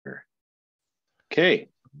Okay,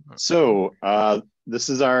 so this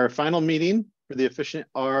is our final meeting for the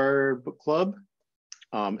EfficientR Book Club.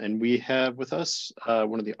 And we have with us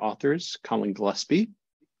one of the authors, Colin Gillespie.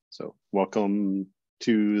 So welcome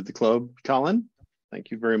to the club, Colin.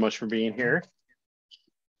 Thank you very much for being here.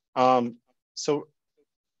 So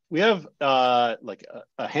we have like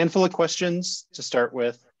a handful of questions to start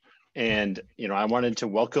with. And, I wanted to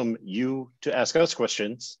welcome you to ask us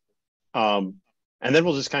questions. And then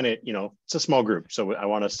we'll just kind of, it's a small group. So I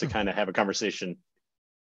want us to kind of have a conversation.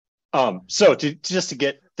 So just to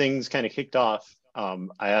get things kind of kicked off,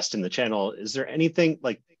 I asked in the channel, is there anything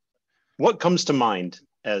like, what comes to mind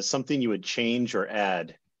as something you would change or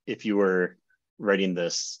add if you were writing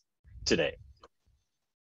this today?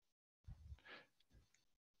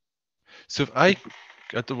 So if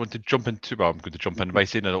I don't want to jump into, well, I'm going to jump in by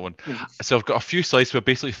saying I don't want. So I've got a few slides where I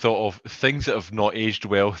basically thought of things that have not aged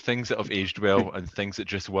well, things that have aged well, and things that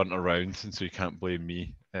just weren't around, and so you can't blame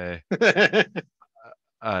me.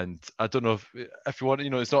 And I don't know if you want,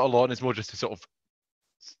 it's not a lot, and it's more just to sort of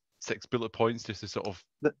 6 bullet points just to sort of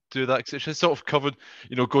do that, because it's just sort of covered,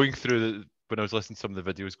 going through when I was listening to some of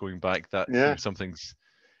the videos going back, that some things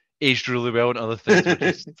aged really well and other things were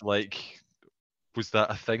just like, was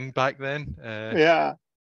that a thing back then? Yeah,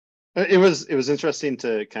 it was interesting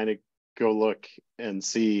to kind of go look and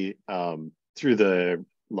see through the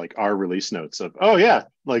our release notes of, oh yeah,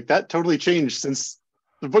 like that totally changed since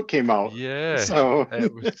the book came out. Yeah. So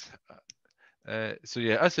it was, so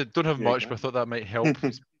yeah, I said don't have much, but I thought that might help.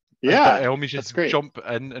 Yeah, by all means, just that's great. jump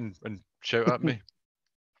in and shout at me.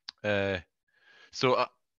 So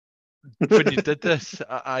when you did this,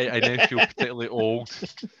 I now feel particularly old.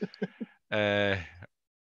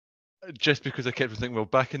 Just because I kept thinking, well,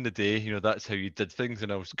 back in the day, that's how you did things,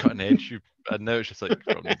 and I was cutting edge. And now it's just like,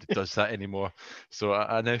 well, nobody does that anymore. So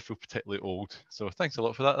I now feel particularly old. So thanks a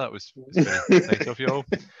lot for that. That was very nice of you all.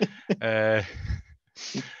 And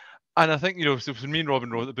I think, so when me and Robin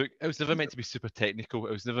wrote the book, it was never meant to be super technical.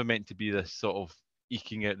 It was never meant to be this sort of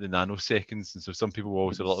eking out the nanoseconds. And so some people were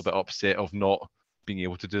always a little bit upset of not being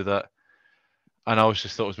able to do that. And I always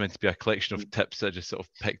just thought it was meant to be a collection of tips that I just sort of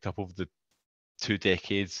picked up over the 2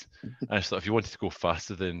 decades. And I just thought if you wanted to go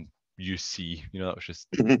faster than use C, that was just,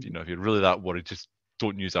 if you're really that worried, just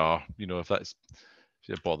don't use R, if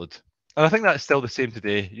you're bothered. And I think that's still the same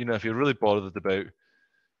today. If you're really bothered about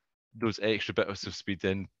those extra bits of speed,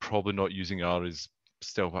 then probably not using R is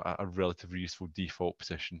still a relatively useful default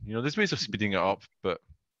position. There's ways of speeding it up, but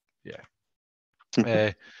yeah.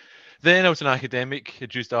 Then I was an academic. I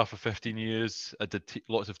used R for 15 years. I did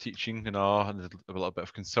lots of teaching in R and did a little bit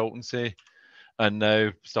of consultancy. And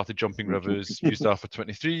now started jumping rivers, used R for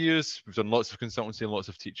 23 years. We've done lots of consultancy and lots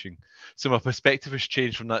of teaching. So my perspective has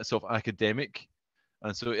changed from that sort of academic.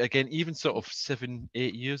 And so again, even sort of 7-8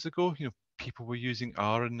 years ago, people were using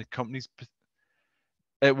R in the companies.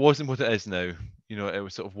 It wasn't what it is now. It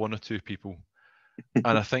was sort of 1 or 2 people.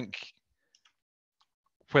 And I think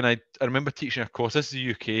when I remember teaching a course, this is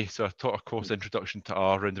the UK, so I taught a course, Introduction to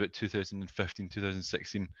R, around about 2015,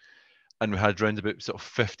 2016. And we had around about sort of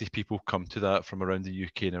 50 people come to that from around the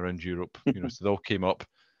UK and around Europe. So they all came up.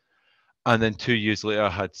 And then 2 years later, I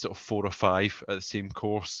had sort of 4 or 5 at the same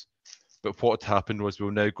course. But what had happened was we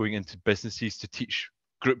were now going into businesses to teach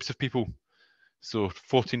groups of people. So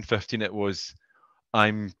 14, 15, it was,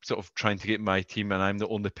 I'm sort of trying to get my team, and I'm the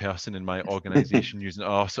only person in my organization using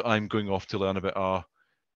R. So I'm going off to learn about R.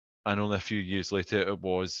 And only a few years later, it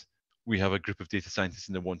was, we have a group of data scientists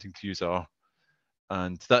and they're wanting to use R.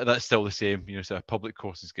 And that's still the same. So our public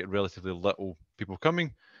courses get relatively little people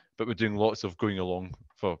coming, but we're doing lots of going along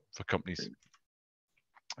for companies,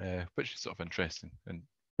 which is sort of interesting and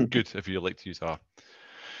good if you like to use R.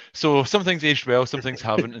 So some things aged well, some things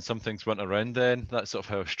haven't, and some things went around then. That's sort of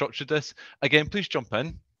how I've structured this. Again, please jump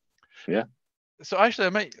in. Yeah. So actually,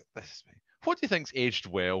 what do you think's aged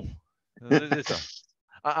well?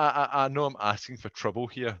 I know I'm asking for trouble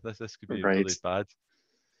here. This could be really bad.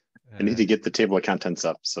 I need to get the table of contents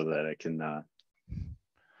up so that I can.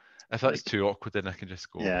 If that's too awkward, then I can just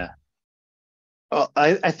go. Yeah. Well,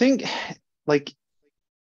 I think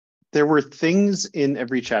there were things in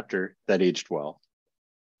every chapter that aged well.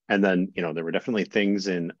 And then, there were definitely things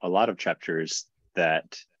in a lot of chapters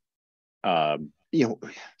that, I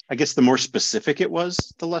guess the more specific it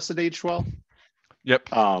was, the less it aged well. Yep,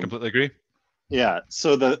 completely agree. Yeah.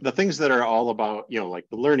 So the things that are all about, like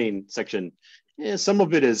the learning section, some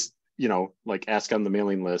of it is, like ask on the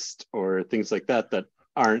mailing list or things like that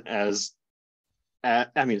aren't as,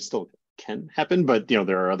 it still can happen, but,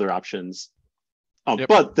 there are other options. Yep.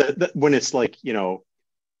 But when it's like,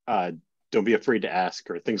 don't be afraid to ask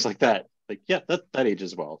or things like that, that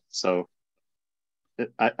ages well. So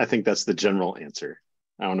I think that's the general answer.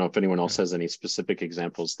 I don't know if anyone else has any specific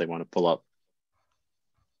examples they want to pull up.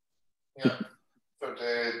 Yeah. So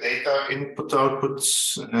the data input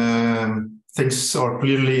outputs, things are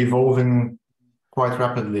clearly evolving quite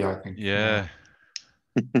rapidly, I think. Yeah.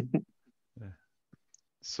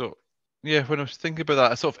 So, yeah, when I was thinking about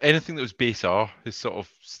that, sort of anything that was base R is sort of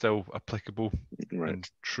still applicable and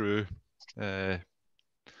true.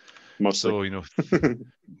 Mostly. So,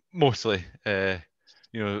 mostly. I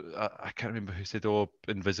can't remember who said, "Oh,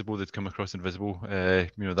 invisible." They'd come across invisible.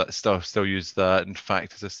 That stuff still use that, and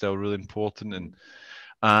factors are still really important. And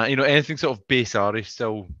anything sort of base R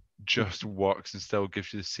still just works and still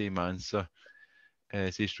gives you the same answer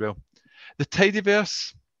as HTML. The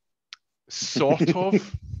tidyverse, sort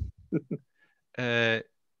of.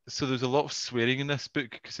 So there's a lot of swearing in this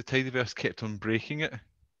book because the tidyverse kept on breaking it.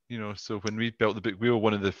 So when we built the book, we were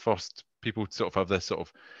one of the first people to sort of have this sort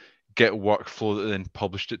of Git workflow that then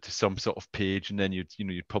published it to some sort of page, and then you'd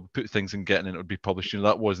probably put things in Git and then it would be published.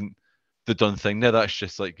 That wasn't the done thing. Now that's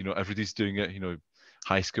just like everybody's doing it.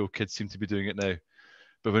 High school kids seem to be doing it now.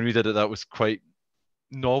 But when we did it, that was quite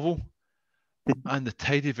novel. And the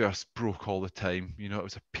tidyverse broke all the time. It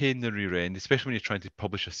was a pain in the rear end, especially when you're trying to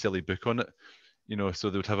publish a silly book on it. So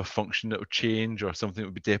they would have a function that would change or something that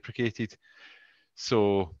would be deprecated.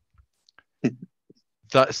 So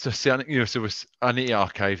that's the certain, so I need to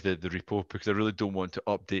archive the repo because I really don't want to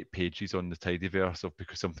update pages on the tidyverse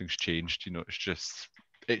because something's changed.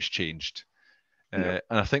 It's changed. And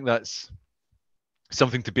I think that's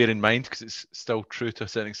something to bear in mind because it's still true to a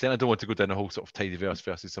certain extent. I don't want to go down a whole sort of tidyverse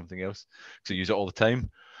versus something else because I use it all the time.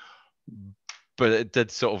 But it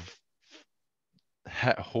did sort of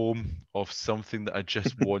hit home of something that I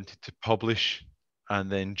just wanted to publish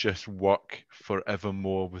and then just work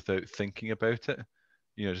forevermore without thinking about it.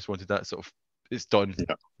 I just wanted that sort of, it's done,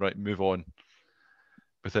 right, move on,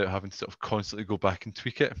 without having to sort of constantly go back and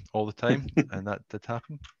tweak it all the time. And that did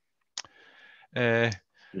happen. I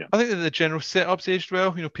think that the general setup's aged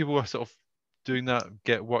well. People are sort of doing that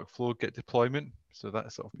Git workflow, Git deployment. So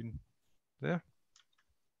that's sort of been there.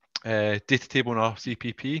 Data table and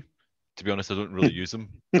RCPP. To be honest, I don't really use them,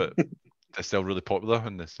 but they're still really popular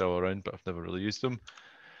and they're still around, but I've never really used them.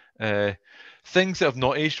 Things that have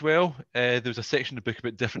not aged well. There was a section of the book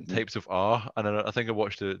about different types of R, and I think I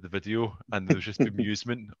watched the video, and there was just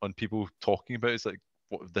amusement on people talking about it. It's like,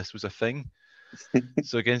 what if this was a thing?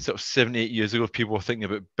 So again, sort of 7-8 years ago, people were thinking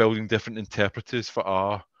about building different interpreters for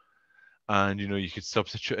R, and you could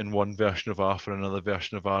substitute in one version of R for another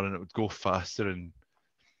version of R, and it would go faster. And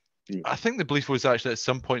I think the belief was actually at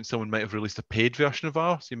some point someone might have released a paid version of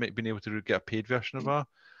R, so you might have been able to get a paid version of R.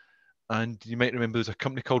 And you might remember there's a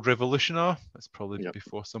company called RevolutionR. That's probably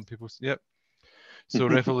before some people. Yep. So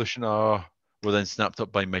RevolutionR were then snapped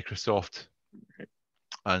up by Microsoft,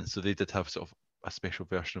 and so they did have sort of a special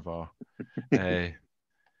version of R.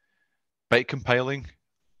 Byte compiling,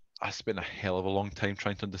 I spent a hell of a long time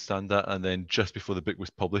trying to understand that, and then just before the book was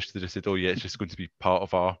published, they just said, "Oh yeah, it's just going to be part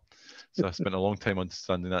of R." So I spent a long time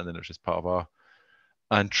understanding that, and then it was just part of R.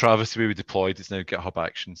 And Travis, the way we deployed, it's now GitHub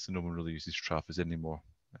Actions, so no one really uses Travis anymore.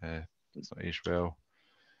 It's not aged well.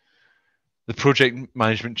 The project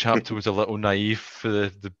management chapter was a little naive for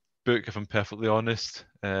the book, if I'm perfectly honest.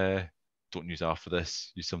 Don't use R for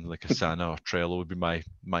this. Use something like Asana or Trello would be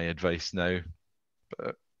my advice now.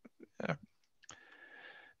 But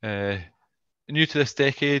new to this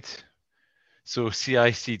decade, so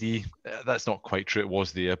CI/CD, that's not quite true. It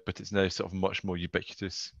was there, but it's now sort of much more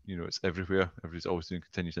ubiquitous. It's everywhere. Everybody's always doing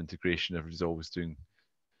continuous integration. Everybody's always doing.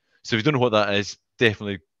 So if you don't know what that is,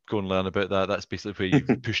 definitely go and learn about that. That's basically where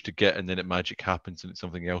you push to Git and then magic happens and it's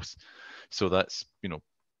something else. So that's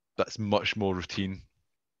that's much more routine.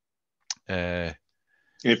 If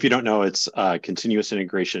you don't know, it's continuous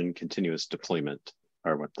integration, continuous deployment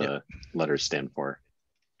are what the letters stand for.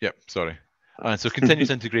 Yep, sorry. And so continuous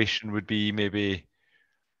integration would be maybe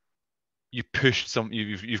you push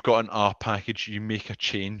you've got an R package, you make a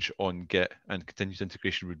change on Git, and continuous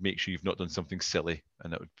integration would make sure you've not done something silly,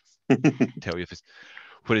 and that would tell you if it's.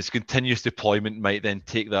 Whereas continuous deployment might then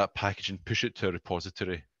take that package and push it to a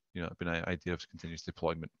repository. That'd be an idea of continuous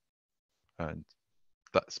deployment. And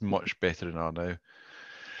that's much better in R now.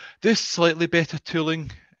 There's slightly better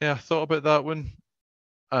tooling. I thought about that one.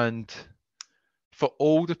 And for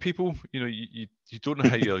older people, you don't know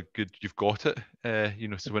how good you've got it.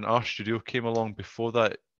 So when RStudio came along before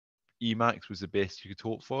that, Emacs was the best you could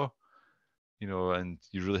hope for. And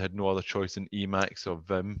you really had no other choice than Emacs or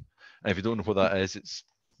Vim. And if you don't know what that is,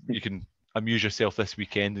 you can amuse yourself this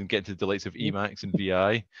weekend and get into the delights of Emacs and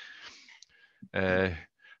VI.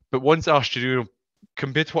 But once RStudio,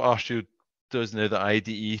 compared to what RStudio does now, the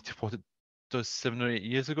IDE, to what it does 7 or 8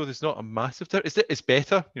 years ago, there's not a massive difference. It's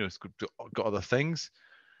better, you know, it's got other things.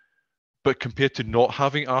 But compared to not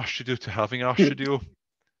having RStudio to having RStudio,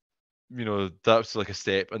 you know, that's like a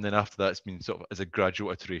step. And then after that, it's been sort of as a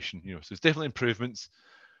gradual iteration, you know, so it's definitely improvements.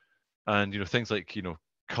 And, you know, things like, you know,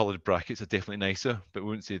 colored brackets are definitely nicer, but we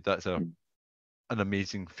wouldn't say that's an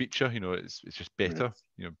amazing feature. You know, it's just better. Right.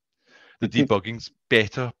 You know, the debugging's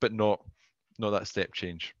better, but not that step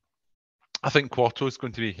change. I think Quarto is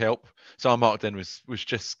going to be help. So our Markdown was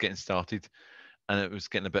just getting started, and it was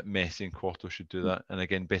getting a bit messy, and Quarto should do that. And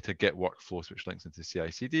again, better Git workflows, which links into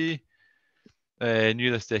CI/CD.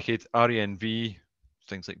 New this decade, RENV,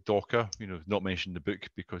 things like Docker, you know, not mentioned in the book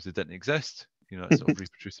because they didn't exist. You know, that sort of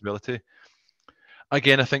reproducibility.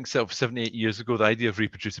 Again, I think sort of 7, 8 years ago, the idea of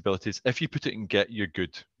reproducibility is if you put it in Git, you're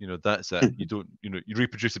good. You know, that's it. You don't, you know, your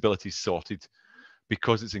reproducibility is sorted.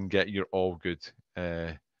 Because it's in Git, you're all good.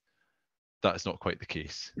 That's not quite the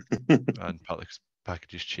case. And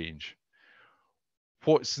packages change.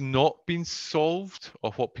 What's not been solved,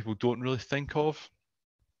 or what people don't really think of,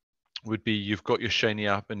 would be you've got your Shiny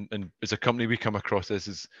app, and as a company we come across this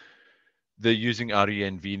is they're using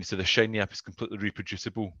RENV, and so the Shiny app is completely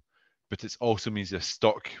reproducible, but it also means they're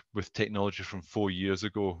stuck with technology from 4 years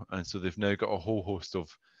ago, and so they've now got a whole host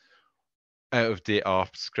of out-of-date R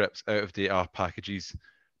scripts, out-of-date R packages,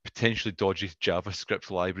 potentially dodgy JavaScript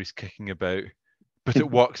libraries kicking about, but it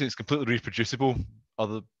works and it's completely reproducible,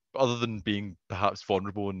 other than being perhaps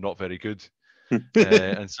vulnerable and not very good.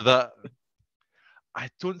 And so that, I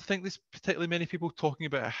don't think there's particularly many people talking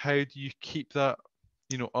about how do you keep that,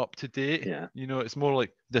 you know, up to date. Yeah. You know, it's more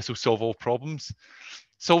like this will solve all problems.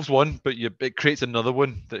 Solves one, but it creates another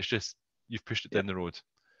one that's just, you've pushed it down the road.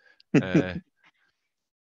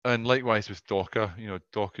 And likewise with Docker, you know,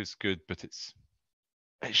 Docker's good, but it's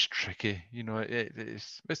tricky. You know,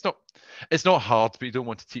 it's not hard, but you don't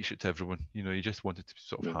want to teach it to everyone. You know, you just want it to be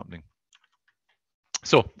sort of happening.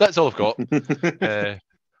 So that's all I've got.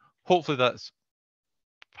 Hopefully that's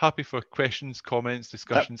happy for questions, comments,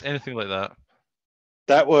 discussions, anything like that.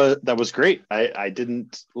 That was great. I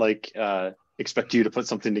didn't expect you to put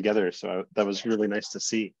something together, so that was really nice to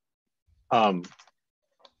see. So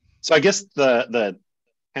I guess the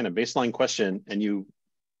kind of baseline question, and you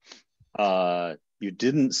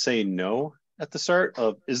didn't say no at the start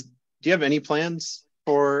of, do you have any plans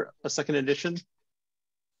for a second edition?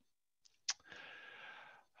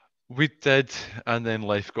 We did, and then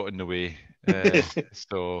life got in the way.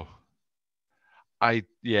 So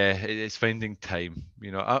it's finding time.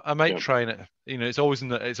 You know, I might try and, you know, it's always in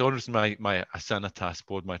my Asana task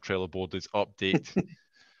board, my Trello board is update.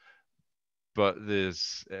 But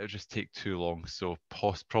it'll just take too long, so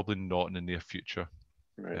probably not in the near future.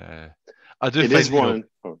 Right. I do. It is one.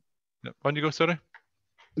 On you go. Sorry.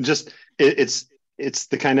 Just it's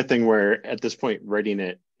the kind of thing where at this point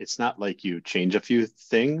writing it's not like you change a few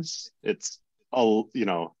things. It's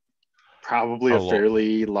probably a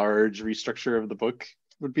fairly large restructure of the book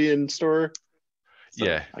would be in store.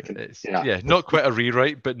 So not quite a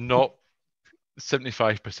rewrite, but not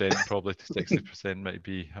 75%, probably to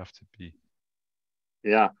 60% have to be.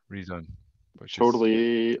 Yeah. Redone.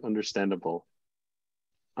 Totally understandable.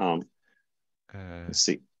 Let's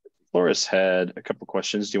see. Floris had a couple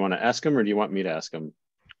questions. Do you want to ask them, or do you want me to ask them?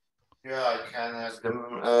 Yeah, I can ask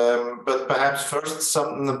them. But perhaps first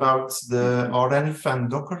something about the RENV and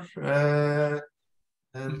Docker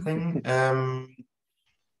thing.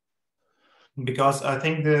 Because I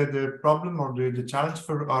think the problem or the challenge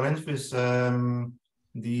for RENV is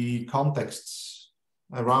the contexts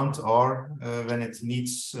around R when it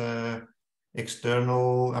needs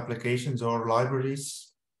external applications or libraries.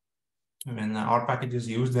 When R packages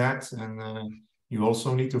use that, and you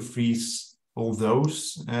also need to freeze all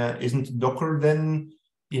those. Isn't Docker then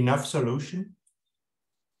enough solution?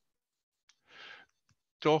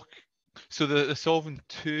 So they're solving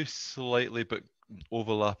two slightly but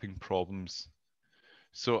overlapping problems.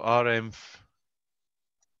 So RENV.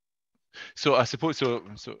 So I suppose so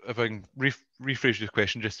if I can rephrase your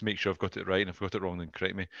question just to make sure I've got it right, and if I've got it wrong, then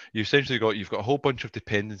correct me. You've got a whole bunch of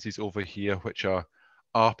dependencies over here, which are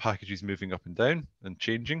R packages moving up and down and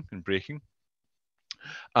changing and breaking.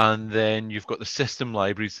 And then you've got the system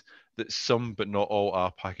libraries that some but not all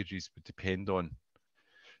R packages would depend on.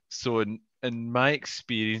 So in my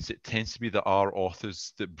experience, it tends to be the R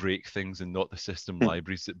authors that break things and not the system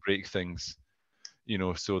libraries that break things. You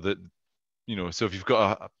know, so if you've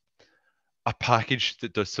got a package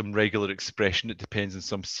that does some regular expression that depends on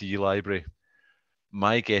some C library,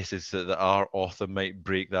 my guess is that the R author might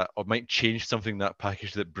break that, or might change something in that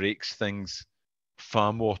package that breaks things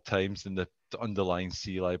far more times than the the underlying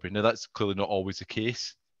C library. Now that's clearly not always the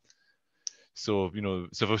case. So,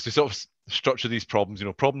 so if I was to sort of structure these problems,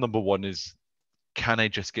 problem number one is, can I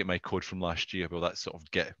just get my code from last year? Well, that sort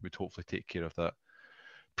of Git would hopefully take care of that.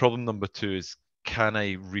 Problem number two is, can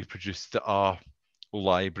I reproduce the R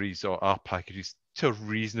libraries or R packages to a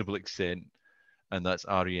reasonable extent? And that's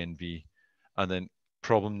RENV. And then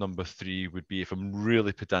problem number three would be, if I'm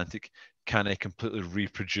really pedantic, can I completely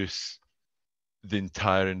reproduce the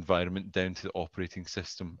entire environment down to the operating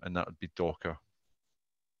system? And that would be Docker.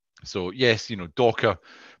 So yes, Docker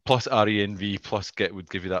plus RENV plus Git would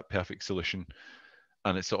give you that perfect solution.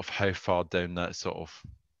 And it's sort of how far down that sort of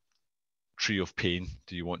tree of pain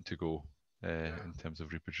do you want to go in terms of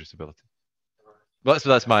reproducibility? Well,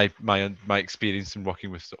 that's my experience in working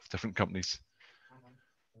with sort of different companies.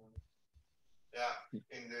 Yeah,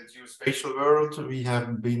 in the geospatial world, we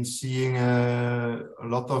have been seeing a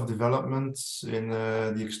lot of developments in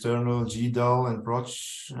the external GDAL and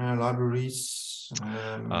Proch libraries.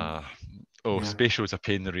 Spatial is a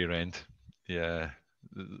pain in the rear end. Yeah.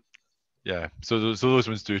 So those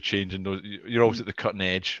ones do change, and you're always at the cutting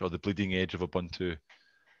edge or the bleeding edge of Ubuntu,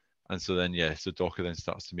 and so then so Docker then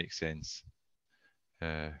starts to make sense.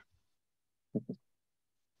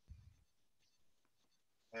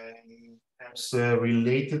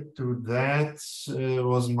 Related to that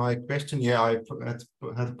was my question. Yeah, I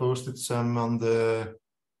had posted some on the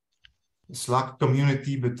Slack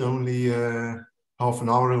community, but only half an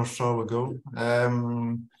hour or so ago,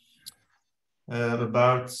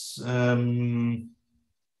 about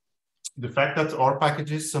the fact that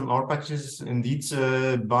some R packages indeed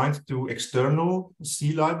bind to external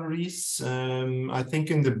C libraries. I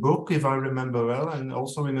think in the book, if I remember well, and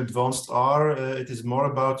also in advanced R, it is more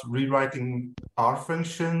about rewriting R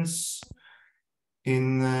functions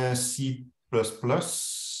in C++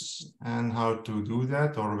 and how to do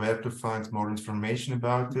that, or where to find more information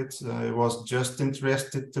about it. I was just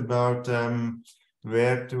interested about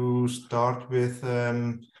where to start with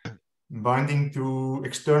binding to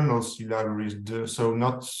external C libraries, so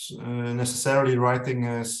not necessarily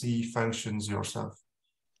writing C functions yourself.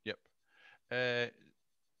 Yep.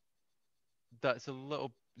 That's a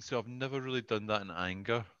little, so I've never really done that in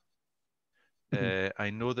anger. I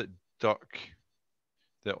know that Dirk,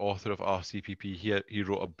 the author of RCPP, he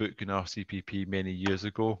wrote a book in RCPP many years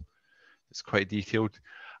ago. It's quite detailed.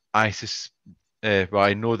 I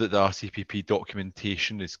know that the RCPP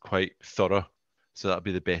documentation is quite thorough, so that'd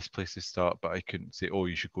be the best place to start. But I couldn't say, oh,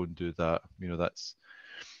 you should go and do that. That's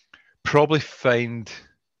probably find.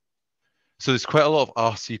 So there's quite a lot of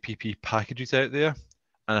RCPP packages out there,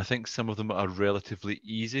 and I think some of them are relatively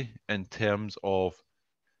easy in terms of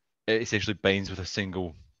it essentially binds with a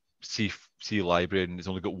single C library, and it's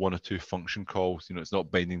only got one or two function calls. It's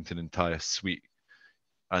not binding to an entire suite,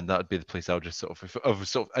 and that'd be the place I would just sort of, if I was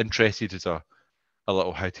sort of interested as a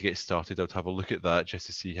little how to get started, I'd have a look at that just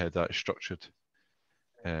to see how that's structured.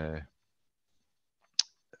 I'm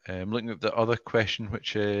looking at the other question,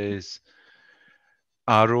 which is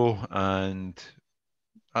Arrow and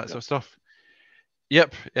that sort of stuff.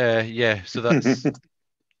 Yep. Yeah. So that's.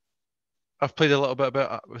 I've played a little bit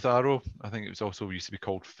with Arrow. I think it was also used to be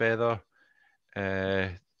called Feather.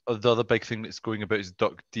 The other big thing that's going about is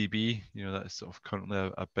DuckDB. That's sort of currently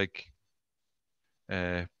a big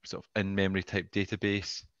sort of in-memory type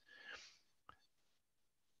database.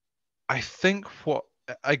 I think what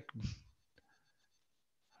I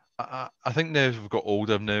think now as we've got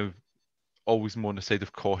older, I'm now always more on the side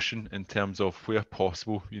of caution in terms of where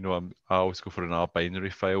possible. I always go for an R binary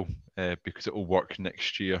file because it will work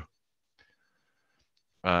next year.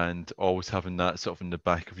 And always having that sort of in the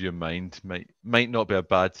back of your mind might not be a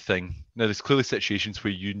bad thing. Now, there's clearly situations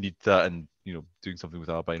where you need that, and doing something with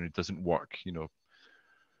R binary doesn't work.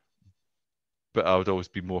 But I would always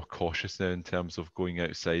be more cautious now in terms of going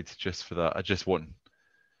outside just for that.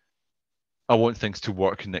 I want things to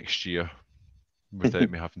work next year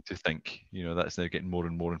without me having to think. That's now getting more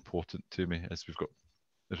and more important to me as we've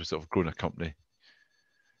sort of grown a company.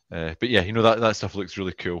 But yeah, that stuff looks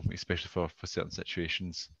really cool, especially for certain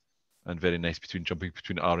situations, and very nice jumping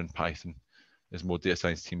between R and Python, as more data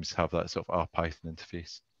science teams have that sort of R Python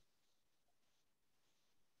interface.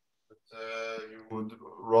 But you would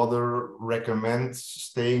rather recommend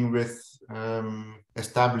staying with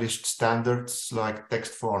established standards like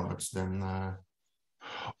text formats than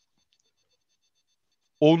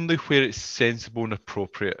only where it's sensible and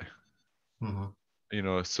appropriate.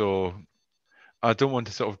 Mm-hmm. So I don't want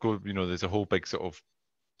to sort of go, there's a whole big sort of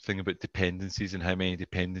thing about dependencies and how many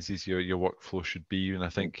dependencies your workflow should be. And I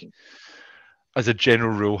think as a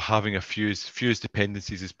general rule, having a few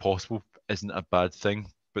dependencies as possible isn't a bad thing.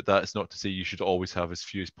 but that's not to say you should always have as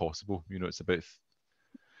few as possible. You know, it's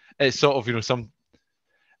sort of, you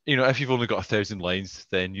know, if you've only got 1,000 lines,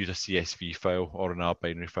 then use a CSV file or an R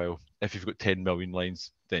binary file. If you've got 10 million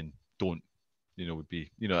lines, then don't. You know, would be,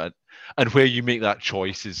 you know, and where you make that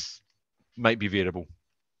choice might be variable.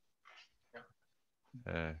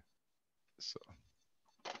 So.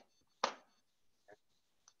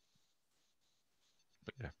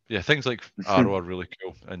 But yeah, things like Arrow are really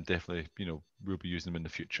cool, and definitely, you know, we'll be using them in the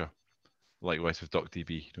future. Likewise with DuckDB,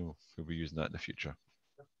 you know, we'll be using that in the future.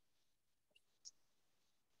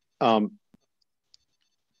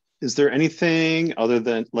 Is there anything other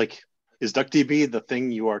than, like, is DuckDB the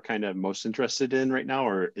thing you are kind of most interested in right now,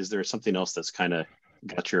 or is there something else that's kind of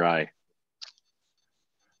got your eye?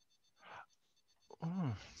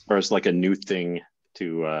 As far as like a new thing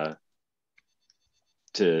to add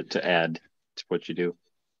to what you do.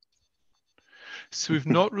 So we've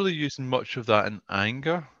not really used much of that in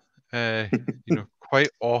Anger. You know,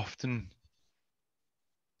 quite often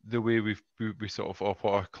the way we sort of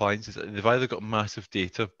operate our clients is that they've either got massive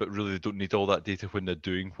data, but really they don't need all that data when they're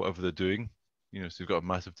doing whatever they're doing. You know, so you've got a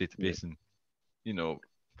massive database, and you know,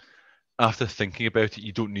 after thinking about it,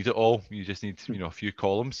 you don't need it all. You just need, you know, a few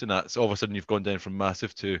columns, and that's all of a sudden you've gone down from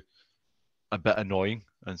massive to a bit annoying,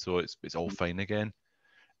 and so it's all fine again.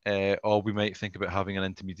 Or we might think about having an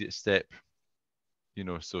intermediate step, you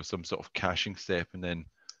know, so some sort of caching step, and then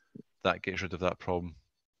that gets rid of that problem.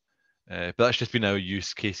 But that's just been our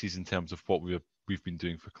use cases in terms of what we've been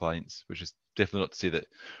doing for clients, which is definitely not to say that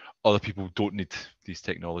other people don't need these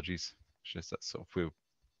technologies. It's just that's sort of where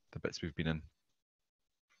the bits we've been in.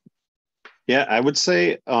 Yeah, I would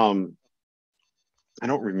say I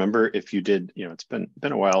don't remember if you did, you know, it's been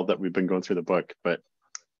a while that we've been going through the book, but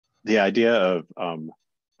the idea of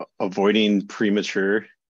avoiding premature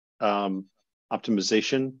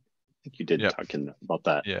optimization, I think you did talk about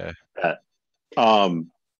that. Yeah.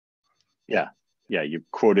 Yeah, you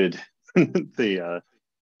quoted the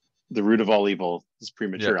root of all evil is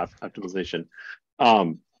premature optimization.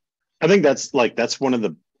 I think that's one of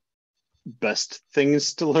the best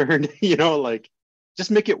things to learn, you know, like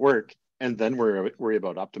just make it work and then worry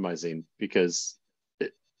about optimizing, because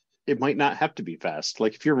it might not have to be fast.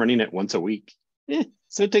 Like if you're running it once a week,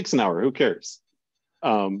 so it takes an hour, who cares?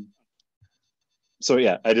 So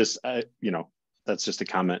yeah, I you know, that's just a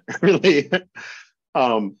comment really.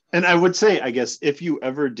 And I would say, I guess, if you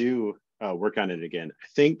ever do work on it again, I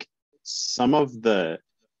think some of the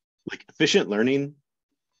like efficient learning,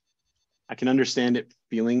 I can understand it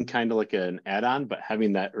feeling kind of like an add-on, but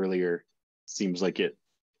having that earlier seems like it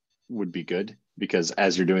would be good, because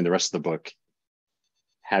as you're doing the rest of the book,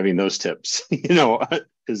 having those tips, you know,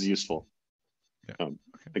 is useful.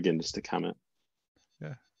 Again, just a comment.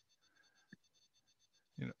 Yeah.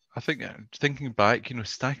 You know, I think thinking back, you know,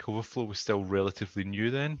 Stack Overflow was still relatively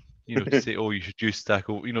new then. You know, to say, oh, you should use Stack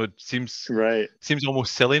Overflow, you know, it seems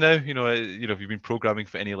almost silly now. You know, if you've been programming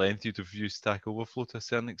for any length, you'd have used Stack Overflow to a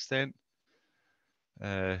certain extent.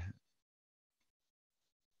 But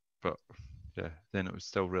yeah, then it was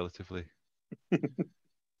still relatively.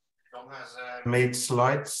 John has made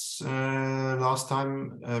slides last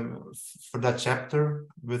time for that chapter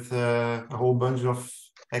with a whole bunch of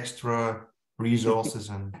extra resources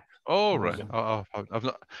and. Oh right,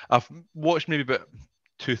 I've watched maybe about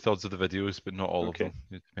 2/3 of the videos, but not all of them.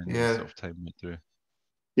 It depends on the sort of time we do.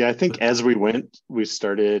 Yeah, I think as we went, we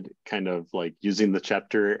started kind of like using the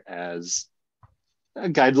chapter as a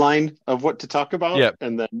guideline of what to talk about,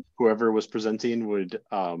 and then whoever was presenting would,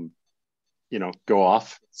 you know, go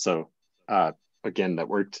off. So again, that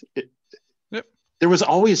worked. There was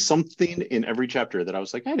always something in every chapter that I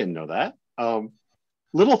was like, I didn't know that.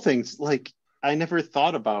 Little things like I never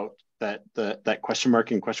thought about that that question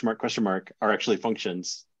mark and question mark are actually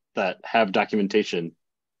functions that have documentation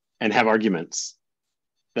and have arguments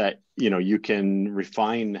that, you know, you can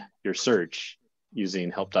refine your search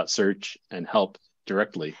using help.search and help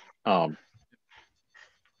directly.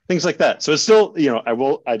 Things like that. So it's still, you know, I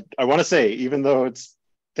want to say, even though it's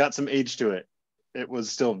got some age to it, it was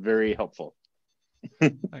still very helpful.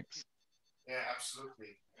 Thanks. Yeah,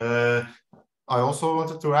 absolutely. I also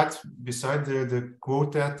wanted to add, beside the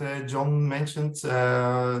quote that John mentioned,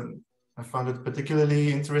 I found it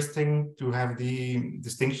particularly interesting to have the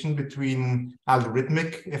distinction between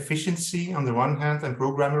algorithmic efficiency on the one hand and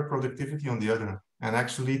programmer productivity on the other, and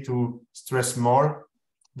actually to stress more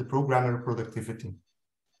the programmer productivity.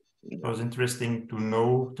 It was interesting to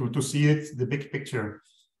know, to see it, the big picture.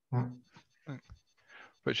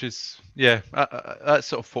 Which is, that's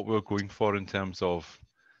sort of what we're going for in terms of,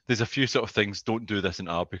 there's a few sort of things, don't do this in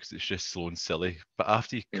R because it's just slow and silly. But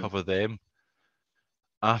after you cover them,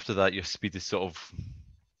 after that, your speed is sort of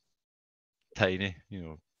tiny.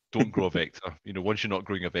 Don't grow a vector. Once you're not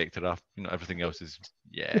growing a vector, everything else is,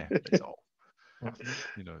 it's all.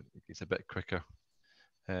 It's a bit quicker.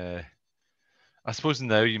 I suppose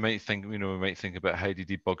now you might think, we might think about how to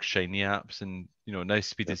debug shiny apps, and now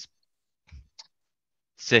speed is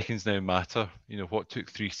seconds now matter. What took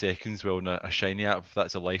 3 seconds, well, in a shiny app,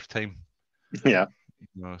 that's a lifetime. Yeah.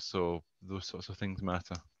 So those sorts of things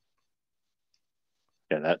matter.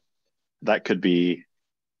 Yeah, that could be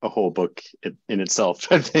a whole book in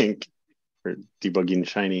itself, I think, for debugging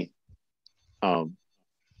shiny. I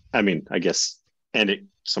mean, I guess, and it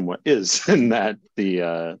somewhat is in that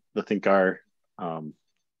the ThinkR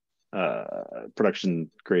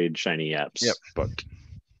production grade shiny apps book.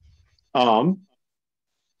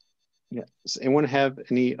 Yeah. Does anyone have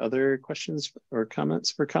any other questions or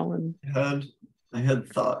comments for Colin? I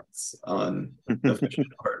had thoughts on efficient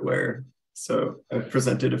hardware. So I've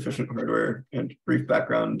presented efficient hardware, and brief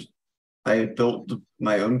background. I built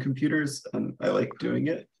my own computers and I like doing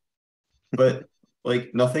it, but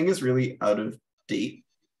like nothing is really out of date,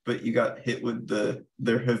 but you got hit with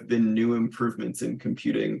there have been new improvements in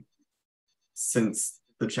computing since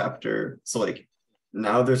the chapter. So like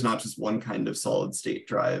now there's not just one kind of solid state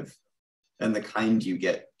drive, and the kind you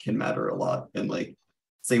get can matter a lot. And like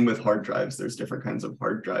same with hard drives, there's different kinds of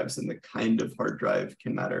hard drives, and the kind of hard drive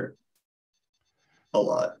can matter a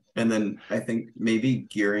lot. And then I think maybe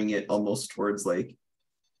gearing it almost towards like,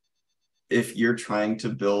 if you're trying to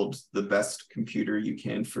build the best computer you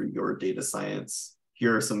can for your data science,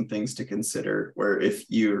 here are some things to consider, where if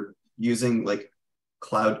you're using like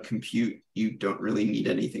cloud compute, you don't really need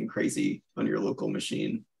anything crazy on your local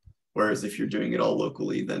machine. Whereas if you're doing it all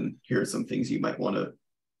locally, then here are some things you might want to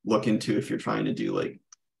look into. If you're trying to do like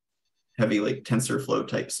heavy like TensorFlow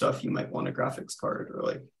type stuff, you might want a graphics card, or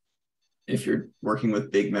like if you're working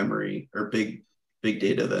with big memory or big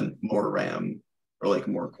data, then more RAM or like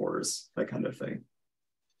more cores, that kind of thing.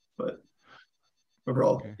 But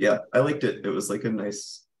overall, yeah, I liked it. It was like a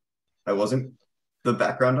nice, the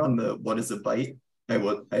background on the what is a byte, I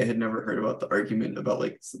had never heard about the argument about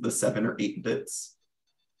like the 7 or 8 bits.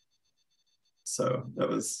 So that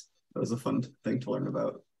was a fun thing to learn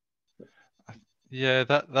about. Yeah,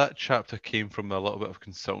 that chapter came from a little bit of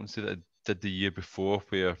consultancy that I did the year before,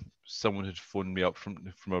 where someone had phoned me up from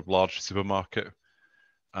a large supermarket,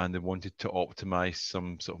 and they wanted to optimize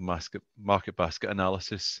some sort of market basket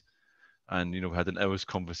analysis. And we had an hour's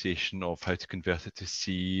conversation of how to convert it to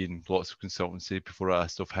C, and lots of consultancy before I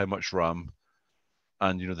asked of how much RAM.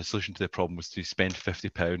 And the solution to the problem was to spend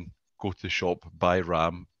 £50, go to the shop, buy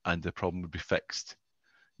RAM, and the problem would be fixed.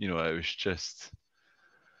 It was just,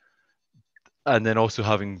 and then also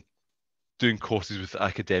doing courses with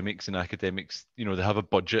academics, and academics, they have a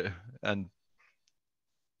budget, and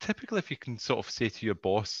typically if you can sort of say to your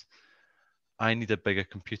boss, I need a bigger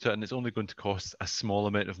computer and it's only going to cost a small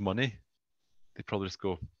amount of money, they probably just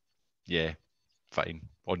go, yeah, fine,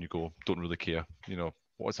 on you go, don't really care.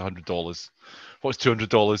 What's $100? What's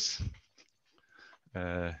 $200?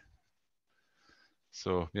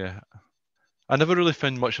 So yeah, I never really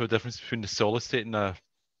found much of a difference between the solid state and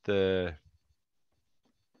the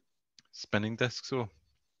spinning disk. So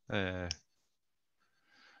other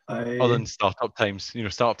than startup times,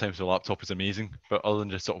 startup times for a laptop is amazing, but other than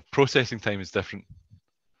just sort of processing time is different.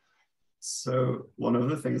 So one of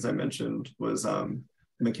the things I mentioned was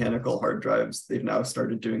mechanical hard drives. They've now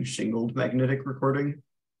started doing shingled magnetic recording,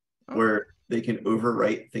 where they can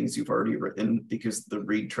overwrite things you've already written because the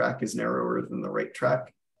read track is narrower than the write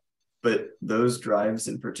track. But those drives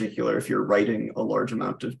in particular, if you're writing a large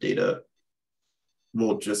amount of data,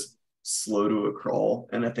 will just slow to a crawl.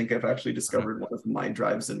 And I think I've actually discovered one of my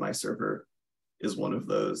drives in my server is one of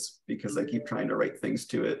those, because I keep trying to write things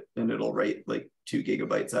to it, and it'll write like 2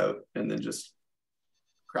 gigabytes out and then just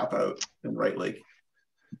crap out and write like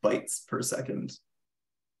bytes per second.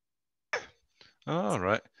 All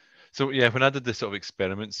right. So yeah, when I did the sort of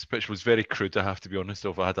experiments, which was very crude, I have to be honest,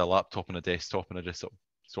 I had a laptop and a desktop and I just sort of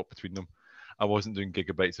swapped between them. I wasn't doing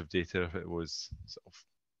gigabytes of data. It was sort of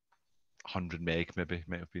 100 meg, maybe,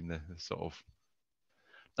 might have been the sort of,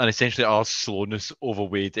 and essentially our slowness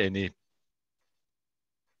overweighed any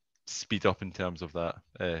speed up in terms of that.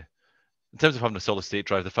 In terms of having a solid state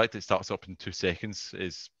drive, the fact that it starts up in 2 seconds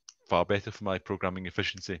is far better for my programming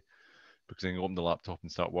efficiency, because I can open the laptop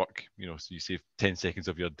and start work, so you save 10 seconds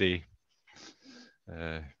of your day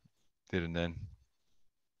there and then.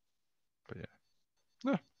 But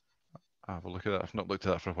yeah, I'll have a look at that. I've not looked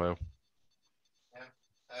at that for a while.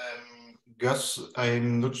 Gus,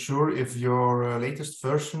 I'm not sure if your latest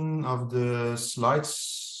version of the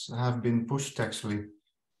slides have been pushed, actually.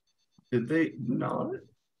 Did they not?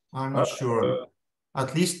 I'm not sure.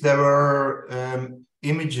 At least there were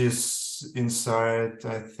images inside,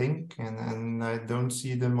 I think, and I don't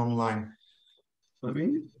see them online. Let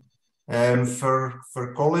me.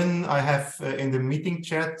 For Colin, I have in the meeting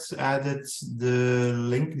chat added the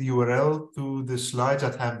link, the URL to the slides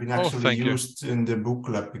that have been actually used in the book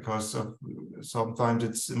club, because sometimes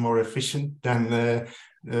it's more efficient than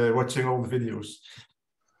watching all the videos.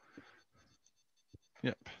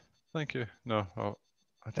 Yep, thank you. No,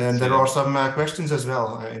 and there are some questions as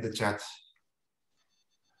well in the chat.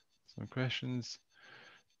 Some questions.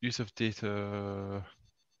 Use of data.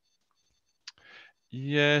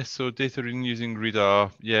 Yeah, so data using Reader.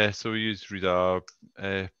 Yeah, so we use Reader.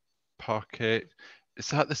 Parquet. Is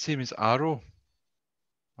that the same as Arrow?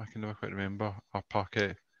 I can never quite remember. Or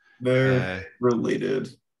Parquet. They're related.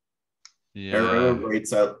 Yeah. Arrow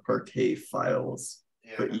writes out Parquet files,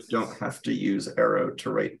 but you don't have to use Arrow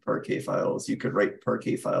to write Parquet files. You could write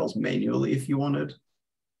Parquet files manually if you wanted,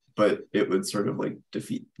 but it would sort of like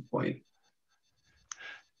defeat the point.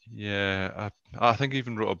 Yeah, I think I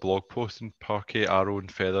even wrote a blog post in Parquet, Arrow,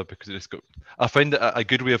 and Feather because it just got. I find that a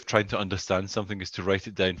good way of trying to understand something is to write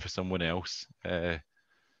it down for someone else, because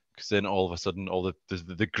then all of a sudden all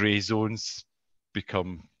the grey zones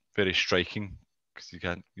become very striking because you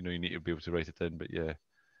can't, you need to be able to write it down. But yeah,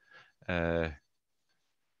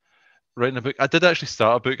 writing a book. I did actually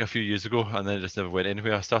start a book a few years ago, and then it just never went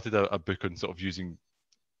anywhere. I started a book on sort of using.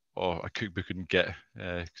 Or a cookbook in Git,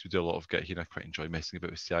 because we do a lot of Git here, and I quite enjoy messing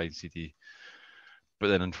about with CI and CD. But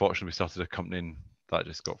then unfortunately we started a company and that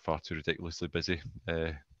just got far too ridiculously busy,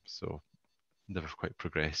 so never quite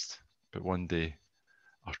progressed. But one day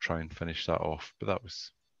I'll try and finish that off. But that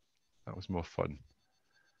was more fun.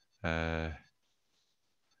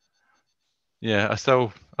 Yeah, I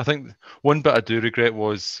think one bit I do regret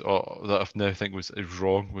was, or that I now think was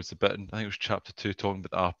wrong, was the bit in, I think it was chapter 2 talking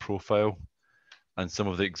about our profile. And some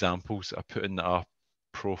of the examples I put in our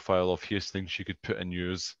profile of here's things you could put in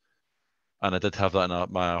yours. And I did have that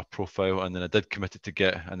in my profile, and then I did commit it to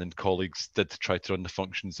Git, and then colleagues did try to run the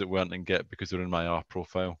functions that weren't in Git because they're in my R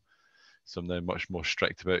profile. So I'm now much more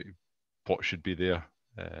strict about what should be there.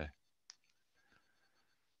 But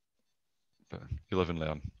you live and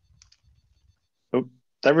learn. Oh,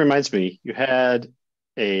 that reminds me, you had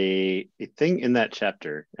a thing in that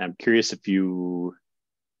chapter. I'm curious if you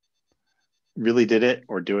really did it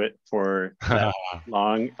or do it for that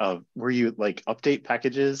long. Were you like update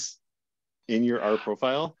packages in your R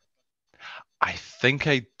profile? I think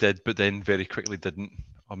I did, but then very quickly didn't.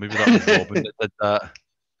 Or maybe that was Robin that did that.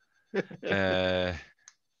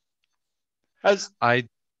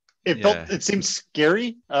 It seemed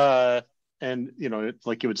scary, and it's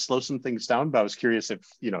like it would slow some things down. But I was curious if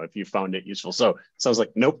you found it useful. So I was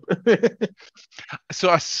like, nope. So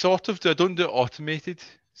I sort of do. I don't do it automated.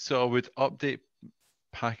 So I would update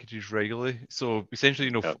packages regularly. So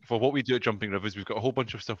essentially, for what we do at Jumping Rivers, we've got a whole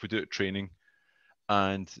bunch of stuff we do at training.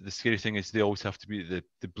 And the scary thing is they always have to be the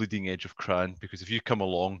bleeding edge of CRAN, because if you come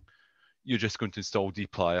along, you're just going to install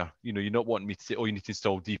dplyr. You're not wanting me to say, oh, you need to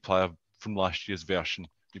install dplyr from last year's version.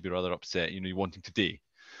 You'd be rather upset, you're wanting today.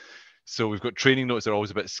 So we've got training notes that are always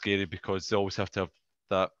a bit scary because they always have to have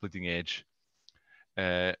that bleeding edge.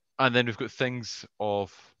 And then we've got things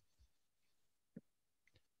of,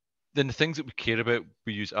 then the things that we care about,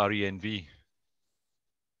 we use RENV.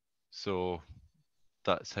 So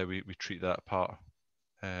that's how we treat that part.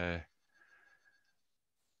 And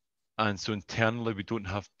so internally, we don't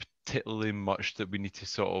have particularly much that we need to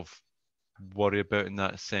sort of worry about in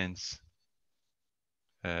that sense.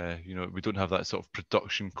 We don't have that sort of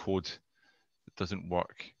production code that doesn't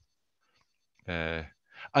work. And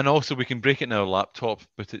also we can break it in our laptop,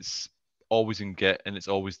 but it's always in Git and it's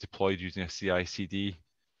always deployed using a CI/CD.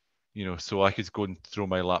 So I could go and throw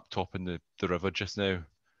my laptop in the river just now.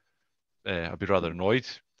 I'd be rather annoyed,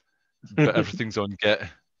 but everything's on Git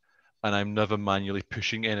and I'm never manually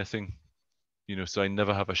pushing anything. So I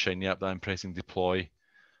never have a Shiny app that I'm pressing deploy.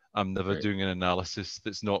 I'm never doing an analysis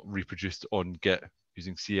that's not reproduced on Git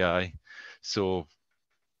using CI. So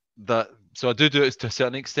I do it to a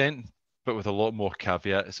certain extent, but with a lot more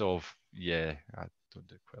caveats of, I don't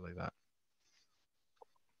do it quite like that.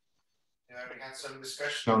 Yeah, we had some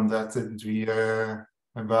discussion on that, didn't we?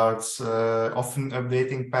 About often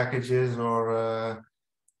updating packages or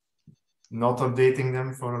not updating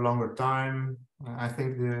them for a longer time. I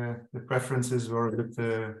think the preferences were a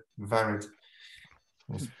bit varied.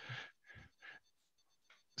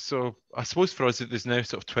 So I suppose for us, there's now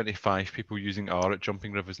sort of 25 people using R at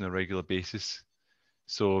Jumping Rivers on a regular basis.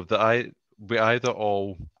 So we either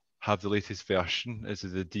all have the latest version as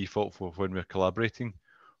the default for when we're collaborating,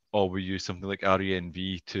 or we use something like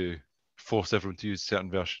RENV to force everyone to use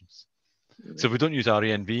certain versions. So if we don't use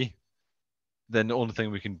RENV, then the only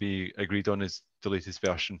thing we can be agreed on is the latest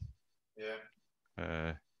version.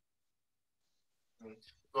 Yeah.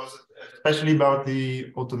 Because especially about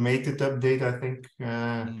the automated update, I think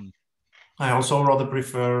I also rather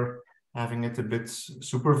prefer having it a bit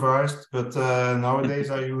supervised. But nowadays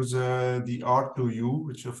I use the R2U,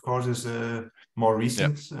 which of course is more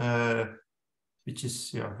recent, which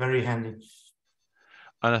is very handy.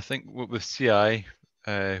 And I think with CI,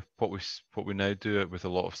 what we now do with a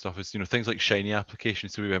lot of stuff is, things like Shiny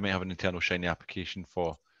applications. So we might have an internal Shiny application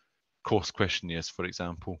for course questionnaires, for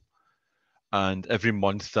example. And every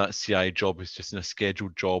month that CI job is just in a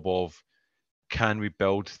scheduled job of, can we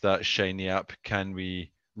build that Shiny app? Can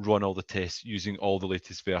we run all the tests using all the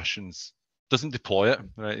latest versions? Doesn't deploy it,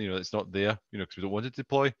 right? It's not there, because we don't want it to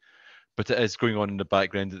deploy, but it is going on in the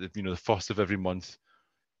background at the first of every month.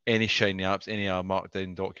 Any Shiny apps, any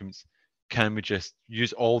Markdown documents, can we just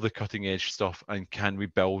use all the cutting edge stuff, and can we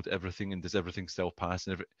build everything, and does everything still pass?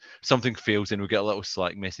 And if something fails, then we get a little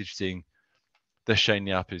Slack message saying this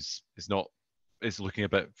Shiny app is looking a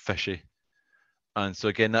bit fishy. And so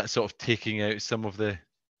again, that's sort of taking out some of the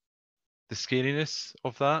scariness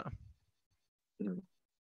of that.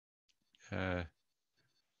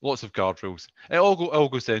 Lots of guardrails. It all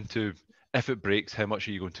goes down to, if it breaks, how much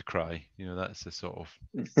are you going to cry? That's the sort of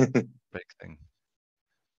big thing.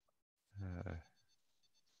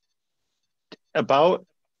 About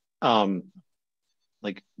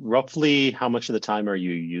like roughly how much of the time are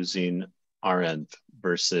you using RENV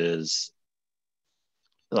versus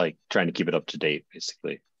like trying to keep it up to date,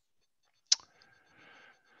 basically?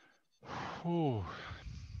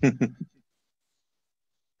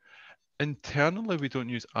 Internally, we don't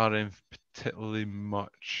use RENV particularly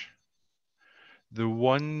much. The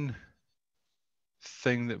one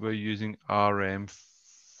thing that we're using RENV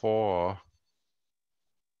for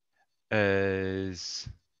is,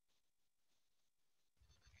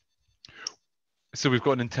 so we've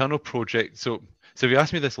got an internal project. So if you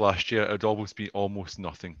asked me this last year, it'd always be almost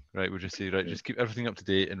nothing, right? We'll just say, right, just keep everything up to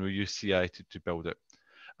date, and we'll use CI to build it.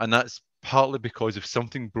 And that's partly because if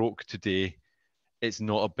something broke today, it's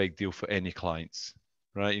not a big deal for any clients,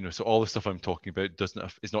 right? So all the stuff I'm talking about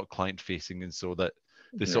is not client facing, and so that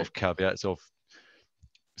the sort of caveats of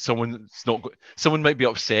someone might be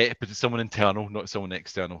upset, but it's someone internal, not someone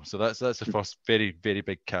external. So that's the first very, very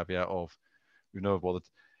big caveat of we've never bothered.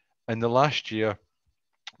 In the last year,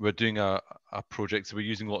 we're doing a project, so we're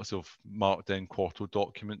using lots of Markdown Quarto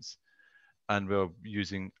documents, and we're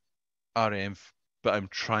using RENV, but I'm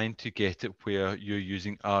trying to get it where you're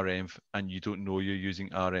using RENV and you don't know you're using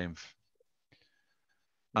RENV.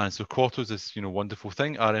 And so Quarto is this wonderful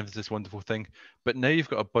thing, RENV is this wonderful thing, but now you've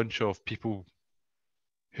got a bunch of people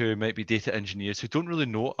who might be data engineers who don't really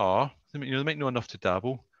know R. They might know enough to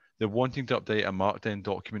dabble. They're wanting to update a Markdown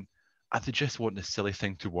document, and they just want the silly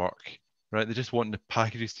thing to work, right? They just want the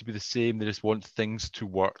packages to be the same. They just want things to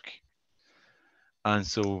work. And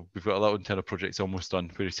so we've got a lot of internal projects almost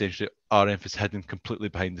done, where essentially RENV is hidden completely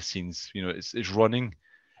behind the scenes. It's running.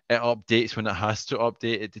 It updates when it has to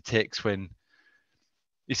update. It detects when.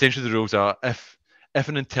 Essentially, the rules are if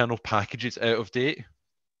an internal package is out of date,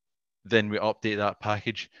 then we update that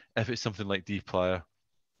package. If it's something like dplyr,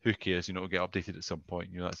 who cares? It'll get updated at some point.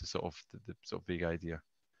 That's the sort of the sort of vague idea.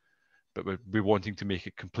 But we're wanting to make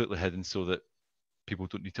it completely hidden so that people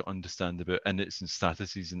don't need to understand about inits and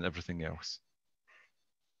statuses and everything else.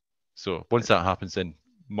 So once that happens, then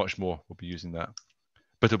much more we'll be using that.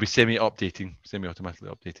 But it'll be semi-automatically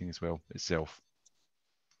updating as well itself.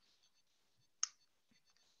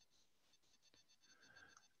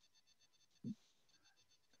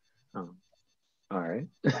 Oh, all right.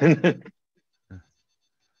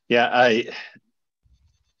 Yeah,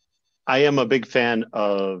 I am a big fan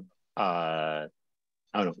of I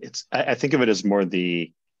don't know. I think of it as more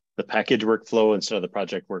the package workflow instead of the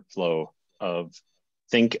project workflow of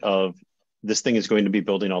think of this thing is going to be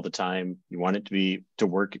building all the time. You want it to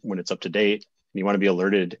work when it's up to date, and you want to be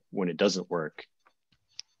alerted when it doesn't work,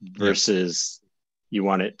 versus you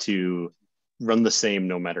want it to run the same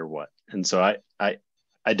no matter what. And so I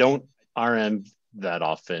don't RENV that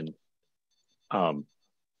often.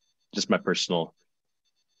 Just my personal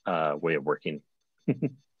way of working.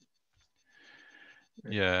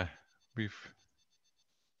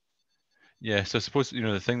 So I suppose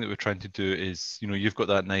the thing that we're trying to do is you've got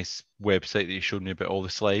that nice website that you showed me about all the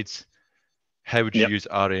slides. How would you use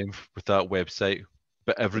RENV with that website?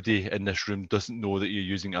 But everybody in this room doesn't know that you're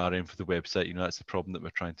using RENV for the website. That's the problem that we're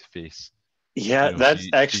trying to face. Yeah, that's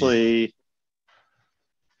actually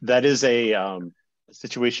that is a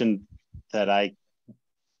situation that I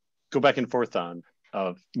go back and forth on.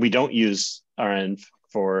 We don't use RN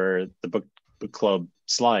for the book club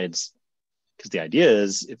slides because the idea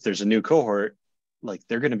is if there's a new cohort, like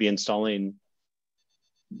they're going to be installing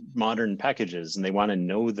modern packages and they want to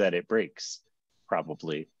know that it breaks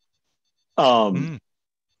probably. And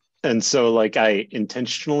so like I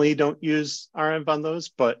intentionally don't use RMV on those,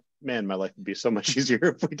 but man, my life would be so much easier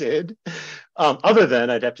if we did. Other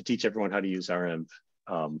than I'd have to teach everyone how to use RMV.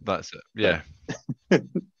 That's it. Yeah.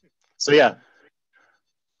 So yeah,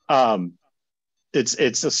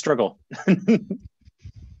 it's a struggle.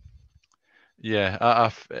 Yeah, I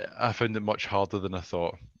found it much harder than I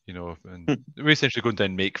thought. You know, and we're essentially going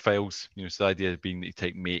down make files. You know, so the idea being that you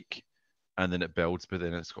type make, and then it builds, but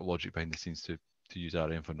then it's got logic behind the scenes to use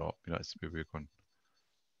RMV or not. You know, that's where we're going.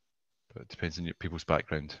 But it depends on people's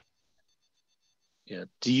background. Yeah.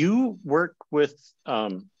 Do you work with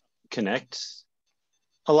Connect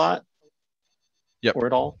a lot? Yep. Or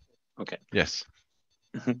at all? Okay. Yes.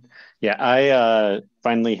 Yeah, I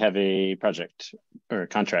finally have a project or a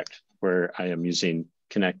contract where I am using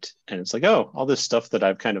Connect, and it's like, oh, all this stuff that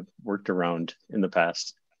I've kind of worked around in the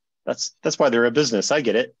past. That's why they're a business. I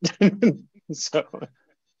get it. So,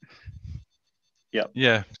 yeah.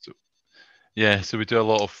 Yeah. So we do a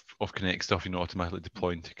lot of Connect stuff, you know, automatically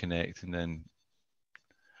deploying to Connect, and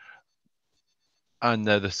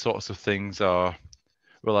the sorts of things are,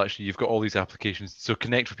 well, actually, you've got all these applications. So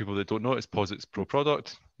Connect, for people that don't know, it's POSIX Pro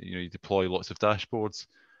product. You know, you deploy lots of dashboards,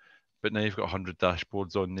 but now you've got 100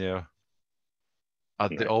 dashboards on there. Are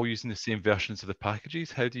they all using the same versions of the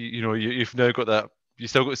packages? How do you've now got that, you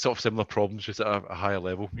still got sort of similar problems, just at a higher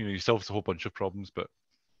level. You know, you solve a whole bunch of problems, but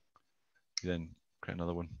you then create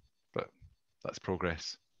another one. But that's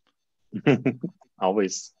progress.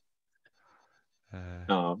 Always.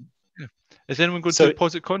 Yeah. Is anyone going to the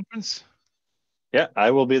POSIX conference? Yeah, I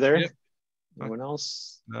will be there. Yep. No one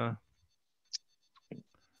else? No.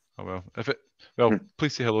 Oh well.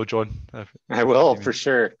 Please say hello, John. I will for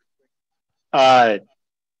sure. And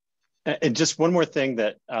just one more thing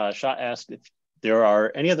that Shah asked, if there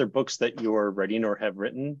are any other books that you're writing or have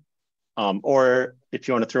written, or if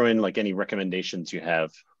you want to throw in like any recommendations you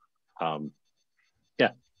have, yeah,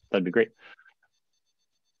 that'd be great.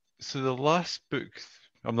 So the last book,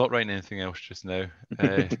 I'm not writing anything else just now.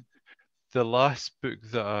 The last book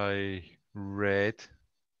that I read,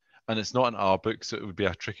 and it's not an R book, so it would be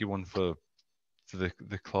a tricky one for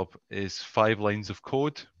the club, is 5 lines of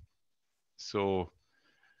code. So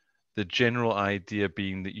the general idea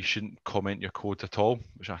being that you shouldn't comment your code at all,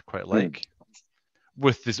 which I quite like,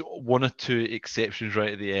 with this 1 or 2 exceptions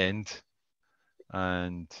right at the end.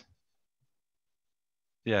 And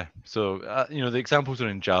yeah, so the examples are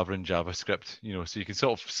in Java and JavaScript, so you can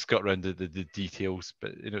sort of skirt around the details,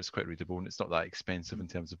 but it's quite readable and it's not that expensive in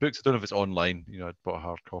terms of books. I don't know if it's online, I bought a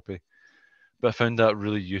hard copy, but I found that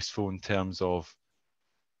really useful in terms of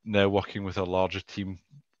now working with a larger team.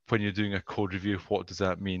 When you're doing a code review, what does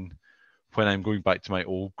that mean? When I'm going back to my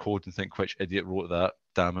old code and think, which idiot wrote that?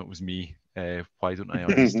 Damn, it was me. Why don't I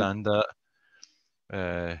understand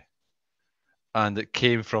that? And it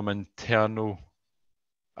came from internal.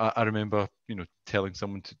 I remember, telling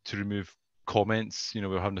someone to remove comments. We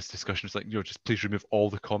were having this discussion. It's like, just please remove all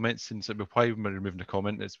the comments. And it's like, well, why am I removing the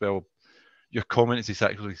comment? It's, well, your comment is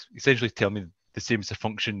essentially telling me the same as the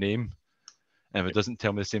function name. And if it doesn't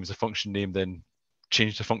tell me the same as the function name, then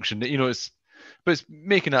change the function. But it's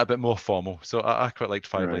making that a bit more formal. So I quite liked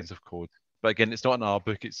 5 lines of code. But again, it's not an R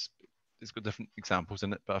book. It's got different examples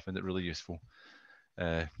in it, but I find it really useful.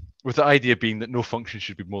 With the idea being that no function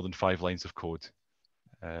should be more than 5 lines of code.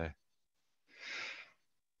 5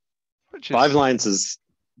 lines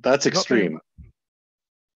that's extreme.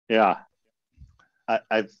 Yeah,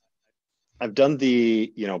 I've done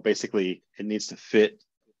the basically it needs to fit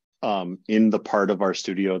in the part of our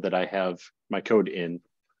studio that I have my code in,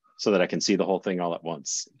 so that I can see the whole thing all at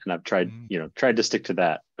once. And I've tried to stick to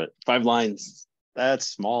that, but 5 lines, that's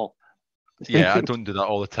small. Yeah, I don't do that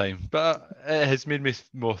all the time, but it has made me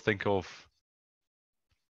more think of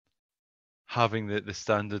having the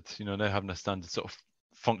standard, now having a standard sort of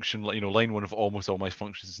function, line 1 of almost all my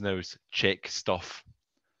functions now is check stuff.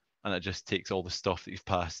 And it just takes all the stuff that you've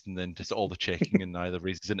passed and then just all the checking and either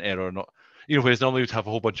raises an error or not. Whereas normally you'd have a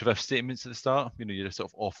whole bunch of if statements at the start, you're just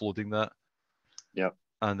sort of offloading that. Yeah.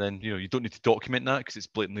 And then, you don't need to document that because it's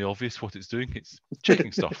blatantly obvious what it's doing. It's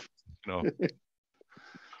checking stuff, I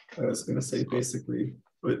was going to say basically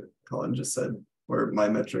what Colin just said, where my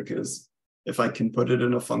metric is, if I can put it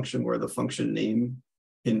in a function where the function name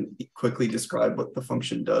can quickly describe what the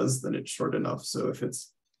function does, then it's short enough. So if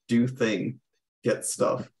it's do thing, get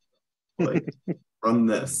stuff, like run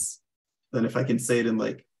this, then if I can say it in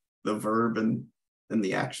like the verb and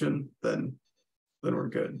the action, then we're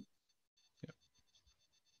good.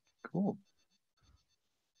 Cool.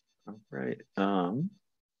 All right.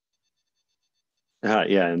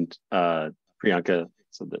 Yeah, and Priyanka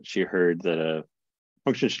said that she heard that a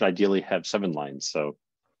function should ideally have 7 lines. So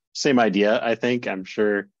same idea, I think. I'm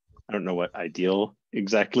sure, I don't know what ideal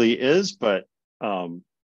exactly is, but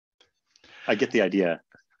I get the idea.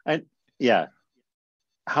 And yeah,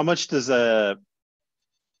 how much does I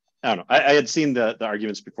don't know. I had seen the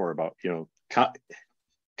arguments before about,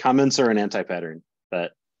 comments are an anti-pattern,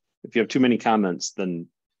 that if you have too many comments, then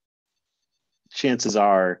chances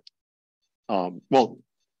are, well,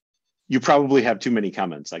 you probably have too many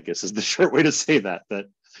comments, I guess is the short way to say that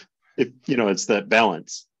if, it's that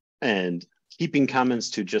balance, and keeping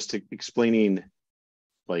comments to just explaining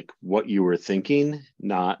like what you were thinking,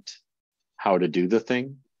 not how to do the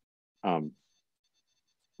thing.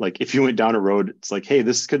 Like if you went down a road, it's like, hey,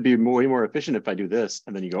 this could be way more efficient if I do this.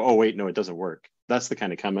 And then you go, oh, wait, no, it doesn't work. That's the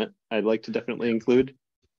kind of comment I'd like to definitely include.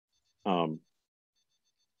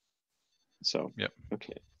 So, yeah.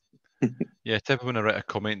 Okay. Yeah, typically when I write a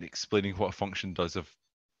comment explaining what a function does, I've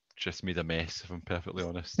just made a mess, if I'm perfectly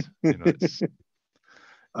honest. It's,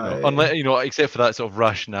 unless, except for that sort of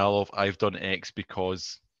rationale of I've done X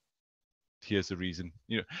because here's the reason.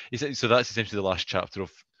 So that's essentially the last chapter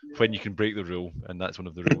of when you can break the rule, and that's one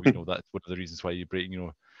of the rules. That's one of the reasons why you break.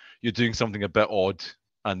 You're doing something a bit odd,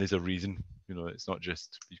 and there's a reason. It's not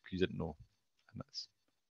just you didn't know. And that's.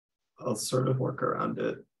 I'll sort of work around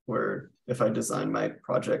it where if I design my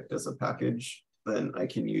project as a package, then I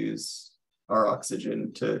can use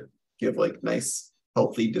R-Oxygen to give like nice,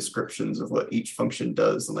 healthy descriptions of what each function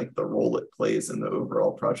does and like the role it plays in the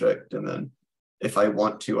overall project. And then if I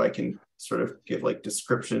want to, I can sort of give like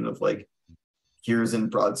description of like, here's in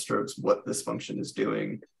broad strokes what this function is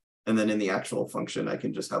doing. And then in the actual function, I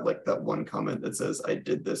can just have like that one comment that says, I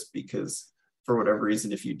did this because for whatever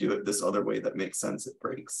reason, if you do it this other way that makes sense, it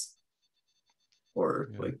breaks. Or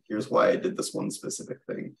like, here's why I did this one specific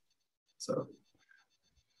thing. So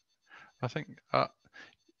I think I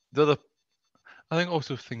think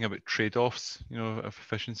also thinking about trade-offs, of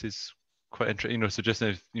efficiency is quite interesting. So just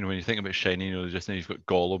now, when you think about Shiny, just now you've got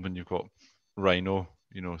Golem and you've got Rhino,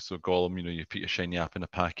 so Golem, you put your Shiny app in a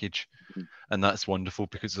package, and that's wonderful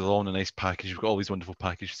because it's all in a nice package. You've got all these wonderful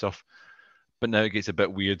package stuff. But now it gets a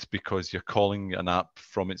bit weird because you're calling an app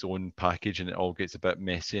from its own package and it all gets a bit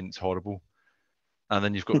messy and it's horrible. And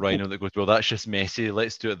then you've got Rhino that goes, well, that's just messy.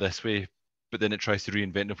 Let's do it this way. But then it tries to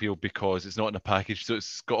reinvent the wheel because it's not in a package. So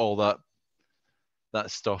it's got all that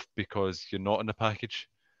stuff because you're not in a package.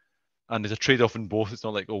 And there's a trade-off in both. It's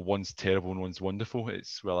not like, oh, one's terrible and one's wonderful.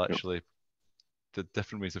 It's, well, actually, the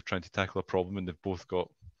different ways of trying to tackle a problem, and they've both got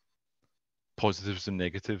positives and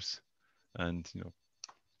negatives. And,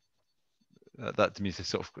 that to me is a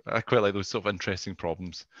sort of, I quite like those sort of interesting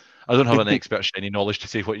problems. I don't have an expert Shiny knowledge to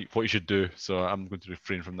say what you should do, so I'm going to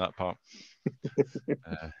refrain from that part.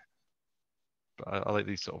 But I like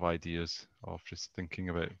these sort of ideas of just thinking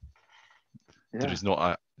about there is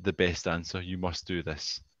not the best answer. You must do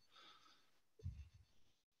this.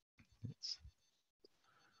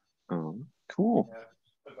 Cool.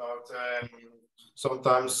 Yeah, about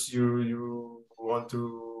sometimes you want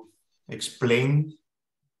to explain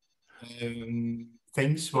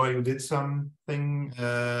things why you did something,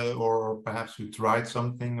 or perhaps you tried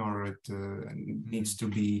something, or it needs to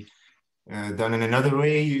be done in another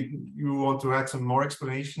way. You want to add some more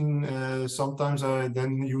explanation. Sometimes I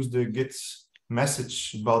then use the Git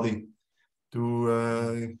message body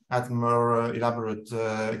to add more elaborate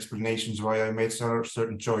explanations why I made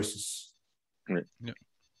certain choices. Right. Yeah.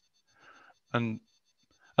 And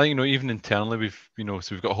I think, even internally we've,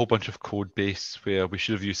 so we've got a whole bunch of code base where we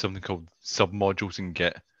should have used something called submodules in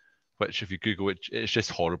Git, which if you Google it, it's just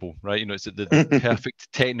horrible, right? It's the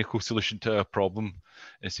perfect technical solution to our problem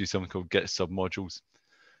is to use something called Git submodules.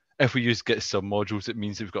 If we use Git submodules, it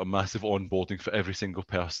means that we've got a massive onboarding for every single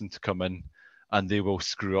person to come in, and they will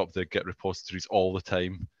screw up the Git repositories all the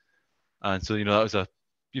time. And so, that was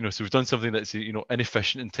so we've done something that's,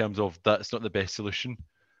 inefficient in terms of that's not the best solution.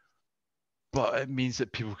 But it means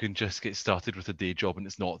that people can just get started with a day job and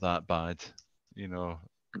it's not that bad,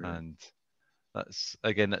 and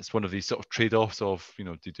that's one of these sort of trade-offs of,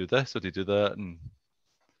 do you do this or do you do that, and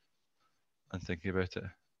thinking about it.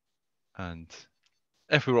 And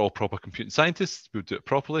if we were all proper computing scientists, we would do it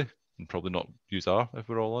properly and probably not use R, if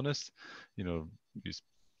we're all honest. Use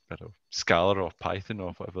Scala or Python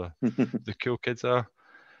or whatever the cool kids are.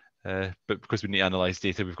 But because we need to analyze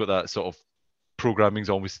data, we've got that sort of programming's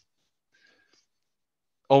always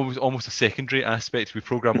almost a secondary aspect. We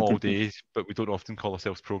program all day, but we don't often call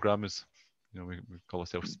ourselves programmers. You know, we call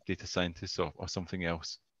ourselves data scientists or something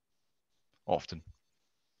else often.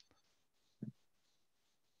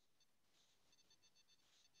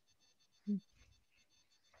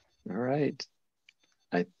 All right.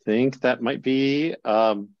 I think that might be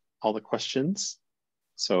all the questions.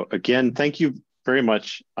 So again, thank you very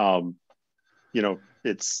much. You know,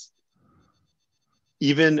 it's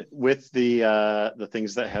even with the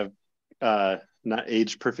things that have not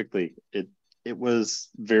aged perfectly, it was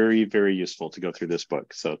very, very useful to go through this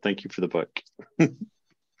book. So thank you for the book.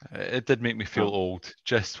 It did make me feel old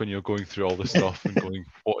just when you're going through all the stuff and going,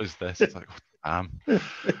 what is this? It's like, oh, damn.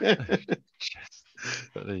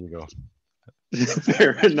 But there you go.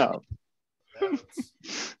 Fair enough. At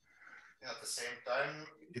the same time,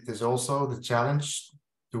 it is also the challenge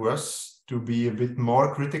to us to be a bit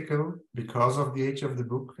more critical because of the age of the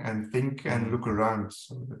book and think and look around.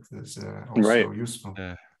 So that is also useful.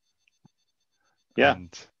 Yeah.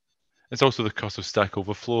 And it's also the curse of Stack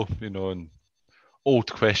Overflow, you know, and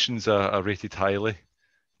old questions are rated highly.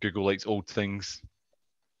 Google likes old things,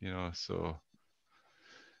 you know, so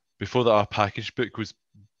before the R package book was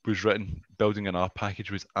written, building an R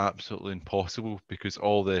package was absolutely impossible because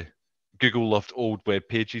all the Google loved old web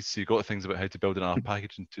pages. So you got things about how to build an R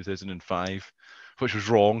package in 2005, which was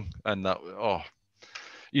wrong. And that, oh,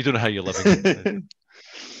 you don't know how you're living.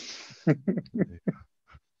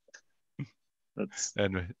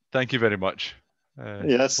 Anyway, thank you very much.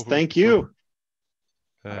 Yes, thank you.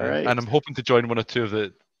 All right. And I'm hoping to join one or two of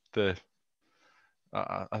the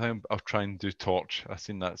I think I'll try and do Torch. I've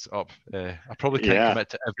seen that's up. I probably can't commit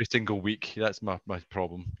to every single week. That's my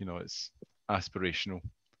problem. You know, it's aspirational.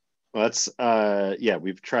 Well, that's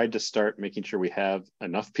we've tried to start making sure we have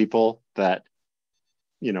enough people that,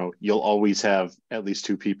 you know, you'll always have at least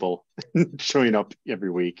 2 people showing up every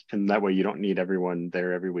week, and that way you don't need everyone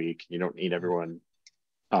there every week. You don't need everyone.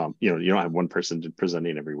 You know, you don't have one person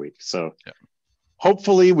presenting every week. So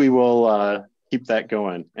hopefully we will keep that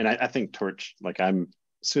going. And I think Torch, like, as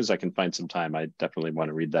soon as I can find some time, I definitely want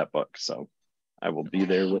to read that book. So I will be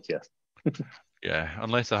there with you. Yeah,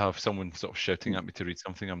 unless I have someone sort of shouting at me to read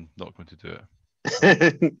something, I'm not going to do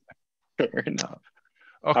it. Fair enough.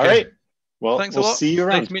 Okay. All right. Well, thanks we'll a lot. see you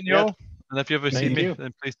around. Nice meeting you all. And if you ever see me,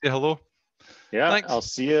 then please say hello. Yeah, thanks. I'll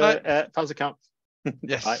see you at FausaConf.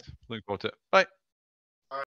 Yes. Bye. Looking forward to it. Bye.